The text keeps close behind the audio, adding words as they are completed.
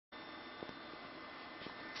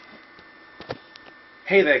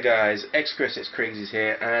Hey there guys, xQSx Crazyz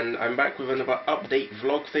here, and I'm back with another update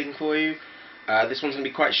vlog thing for you. This one's going to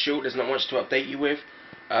be quite short, there's not much to update you with.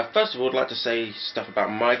 First of all, I'd like to say stuff about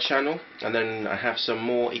my channel, and then I have some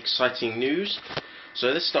more exciting news. So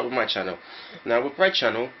let's start with my channel. Now with my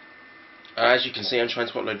channel, as you can see, I'm trying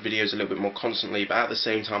to upload videos a little bit more constantly, but at the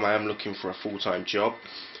same time I am looking for a full-time job.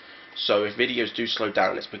 So if videos do slow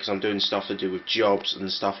down, it's because I'm doing stuff to do with jobs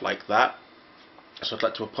and stuff like that. So I'd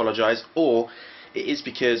like to apologise, or it is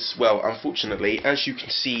because, well, unfortunately, as you can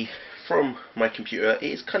see from my computer, it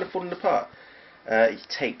is kind of falling apart. It's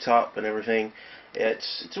taped up and everything.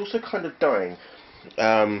 It's also kind of dying.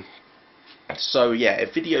 So yeah,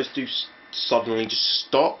 if videos do suddenly just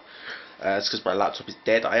stop, it's because my laptop is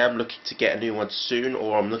dead. I am looking to get a new one soon,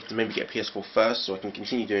 or I'm looking to maybe get a PS4 first, so I can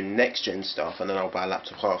continue doing next gen stuff, and then I'll buy a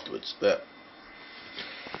laptop afterwards. But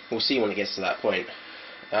we'll see when it gets to that point.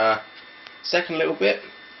 Second little bit.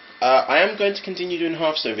 I am going to continue doing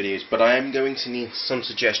Hearthstone videos, but I am going to need some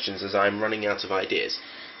suggestions as I'm running out of ideas.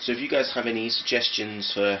 So if you guys have any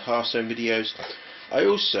suggestions for Hearthstone videos, I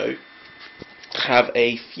also have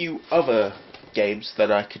a few other games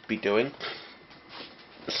that I could be doing.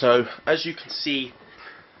 So as you can see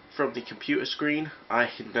from the computer screen,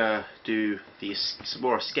 I can do some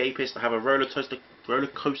more Escapist. I have a roller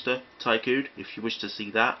coaster tycoon, if you wish to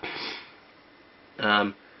see that.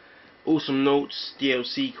 Awesome Notes,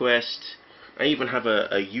 DLC quest. I even have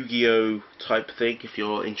a Yu-Gi-Oh type thing if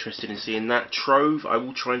you're interested in seeing that. Trove, I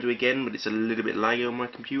will try and do again, but it's a little bit laggy on my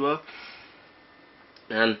computer.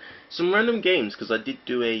 And some random games, because I did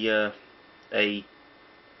do a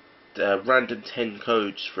random 10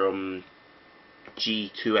 codes from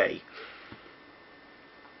G2A.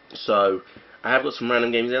 So I have got some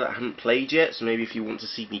random games there that I haven't played yet, so maybe if you want to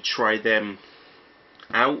see me try them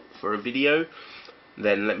out for a video,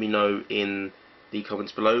 then let me know in the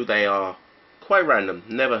comments below. They are quite random,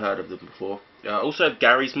 never heard of them before. I also have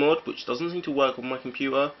Gary's mod, which doesn't seem to work on my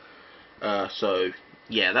computer. So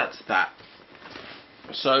yeah, that's that.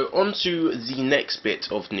 So on to the next bit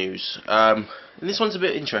of news. And this one's a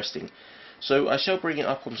bit interesting. So I shall bring it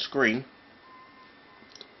up on screen.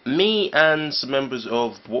 Me and some members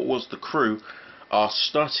of what was the crew are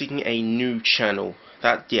starting a new channel.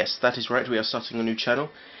 Yes, that is right, we are starting a new channel.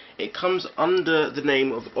 It comes under the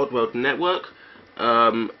name of Oddworld Network.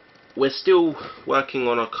 We're still working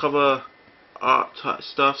on our cover art type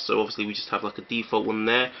stuff, so obviously we just have like a default one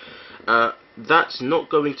there. That's not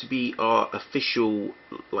going to be our official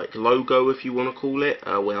like logo, if you want to call it.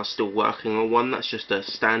 We are still working on one. That's just a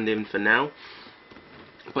stand-in for now.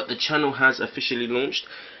 But the channel has officially launched.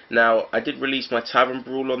 Now, I did release my Tavern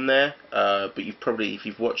Brawl on there, but if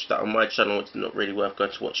you've watched that on my channel, it's not really worth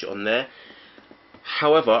going to watch it on there.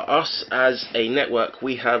 However, us as a network,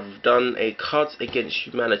 we have done a Cards Against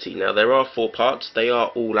Humanity. Now, there are 4 parts. They are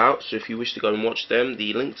all out, so if you wish to go and watch them,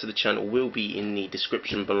 the link to the channel will be in the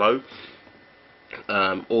description below.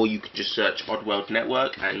 Or you could just search Oddworld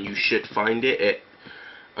Network and you should find it. It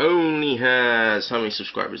only has... how many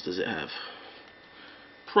subscribers does it have?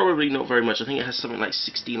 Probably not very much. I think it has something like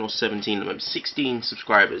 16 or 17. Maybe 16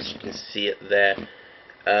 subscribers. You can see it there.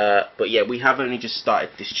 But yeah, we have only just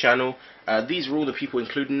started this channel. These are all the people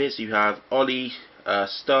included in it. So you have Olly,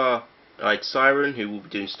 StarEyedSiren, who will be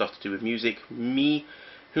doing stuff to do with music. Me,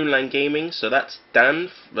 HoonlandGaming, so that's Dan,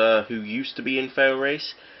 who used to be in Fail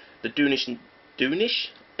Race. The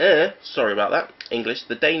sorry about that, English.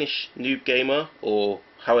 The Danish Noob Gamer, or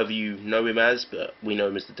however you know him as, but we know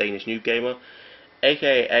him as the Danish Noob Gamer,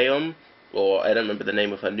 aka Aeon, or I don't remember the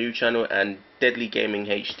name of her new channel, and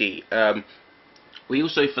DeadlyGamingHD. We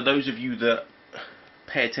also, for those of you that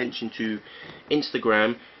pay attention to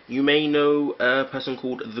Instagram, you may know a person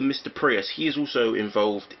called the Mr. Prius. He is also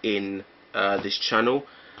involved in this channel.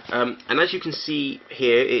 And as you can see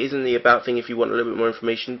here, it is in the About thing if you want a little bit more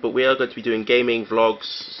information, but we are going to be doing gaming, vlogs,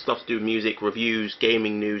 stuff to do with music, reviews,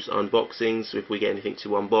 gaming news, unboxings, if we get anything to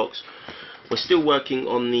unbox. We're still working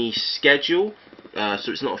on the schedule,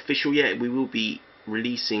 so it's not official yet. We will be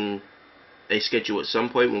releasing a schedule at some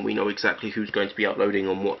point when we know exactly who's going to be uploading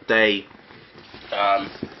on what day.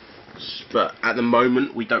 But at the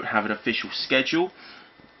moment we don't have an official schedule.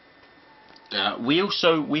 We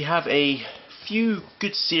have a few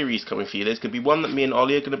good series coming for you. There's going to be one that me and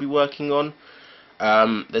Olly are going to be working on.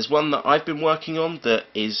 There's one that I've been working on that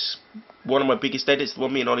is one of my biggest edits. The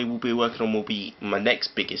one me and Olly will be working on will be my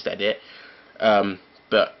next biggest edit.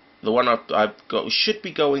 But the one I've got should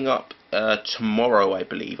be going up tomorrow, I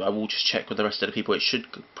believe. I will just check with the rest of the people. It should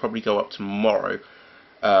probably go up tomorrow,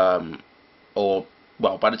 or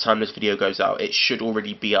well, by the time this video goes out, it should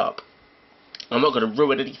already be up. I'm not going to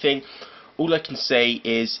ruin anything. All I can say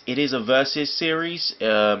is it is a versus series.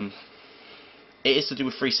 It is to do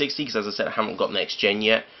with 360 because, as I said, I haven't got next gen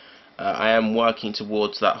yet. I am working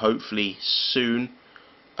towards that hopefully soon,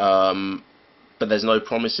 but there's no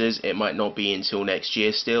promises. It might not be until next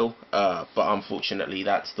year still, but unfortunately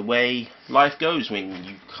that's the way life goes when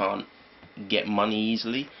you can't get money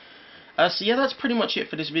easily. So yeah, that's pretty much it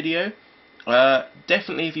for this video.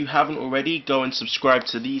 Definitely, if you haven't already, go and subscribe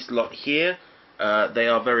to these lot here. They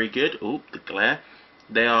are very good. Oh, the glare.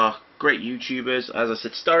 They are great YouTubers. As I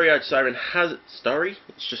said, StarEyedSiren has...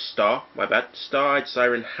 It's just Star, my bad.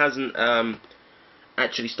 StarEyedSiren hasn't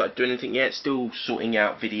actually started doing anything yet. Still sorting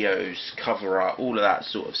out videos, cover art, all of that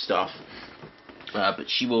sort of stuff. But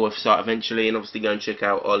she will start eventually, and obviously go and check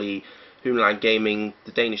out Olly, HoonlandGaming,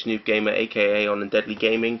 the Danish Noob Gamer, aka Aeon, and Deadly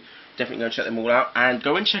Gaming. Definitely go and check them all out. And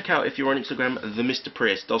go and check out, if you're on Instagram, the Mr.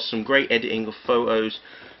 Prius. Does some great editing of photos,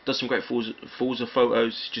 does some great falls of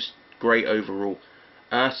photos, just great overall.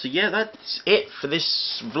 So yeah, that's it for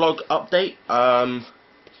this vlog update.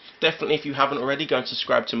 Definitely, if you haven't already, go and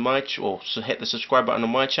subscribe to my or hit the subscribe button on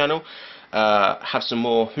my channel. Have some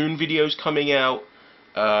more Hoon videos coming out,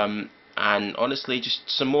 and honestly, just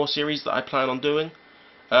some more series that I plan on doing.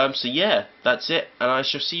 So yeah, that's it, and I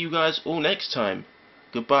shall see you guys all next time.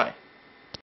 Goodbye.